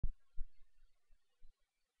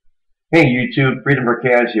Hey YouTube, Freedom for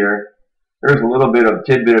Cash here. There's a little bit of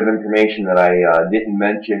tidbit of information that I didn't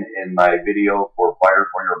mention in my video for Fire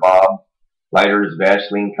for Your Bob, lighters,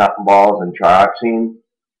 Vaseline, cotton balls, and Trioxine.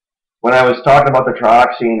 When I was talking about the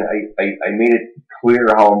Trioxine, I made it clear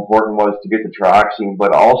how important it was to get the Trioxine,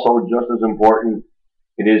 but also just as important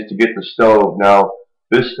it is to get the stove. Now,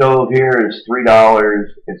 this stove here is $3.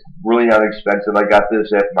 It's really not expensive. I got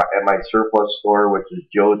this at my surplus store, which is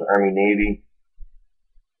Joe's Army Navy.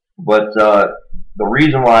 But the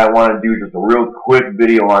reason why I want to do just a real quick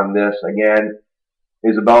video on this again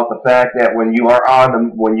is about the fact that when you are on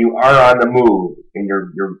the move and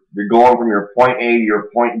you're going from your point A to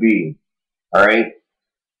your point B, all right.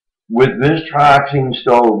 With this trioxane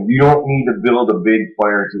stove, you don't need to build a big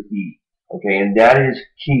fire to eat, okay, and that is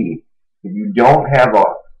key. If you don't have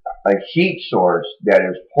a heat source that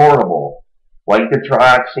is portable, like the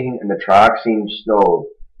trioxane and the trioxane stove,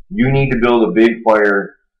 you need to build a big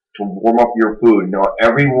fire to warm up your food. Now,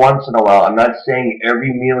 every once in a while, I'm not saying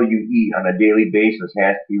every meal you eat on a daily basis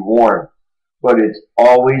has to be warm, but it's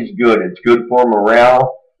always good. It's good for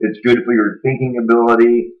morale, it's good for your thinking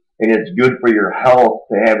ability, and it's good for your health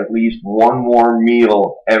to have at least one warm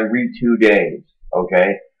meal every 2 days,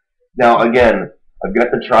 okay? Now, again, I've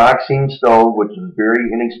got the Trioxine stove, which is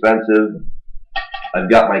very inexpensive. I've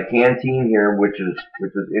got my canteen here, which is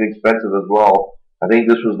inexpensive as well. I think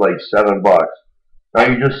this was like $7. Now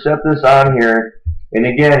you just set this on here, and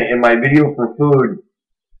again, in my video for food,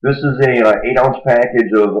 this is a 8-ounce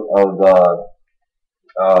package of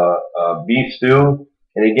beef stew,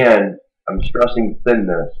 and again, I'm stressing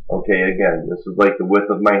thinness. Okay, again, this is like the width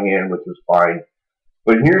of my hand, which is fine.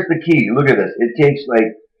 But here's the key. Look at this. It takes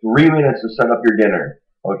like 3 minutes to set up your dinner.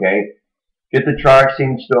 Okay, get the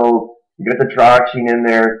Trioxine stove. You get the Trioxine in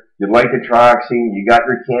there. You light the Trioxine. You got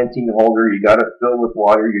your canteen holder. You got it filled with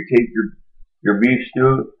water. You take your beef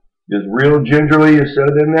stew, just real gingerly, you set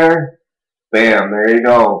it in there. Bam, there you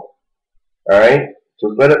go. Alright, so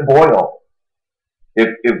let it boil. If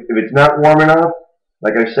it's not warm enough,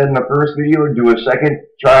 like I said in the first video, do a second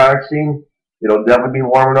trioxine. It'll definitely be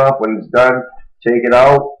warm enough. When it's done, take it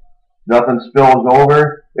out. Nothing spills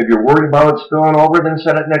over. If you're worried about it spilling over, then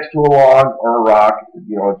set it next to a log or a rock.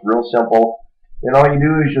 You know, it's real simple. And all you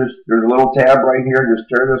do is there's a little tab right here. Just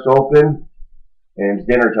turn this open, and it's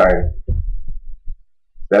dinner time.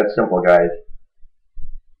 That's simple, guys.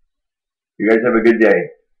 You guys have a good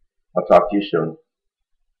day. I'll talk to you soon.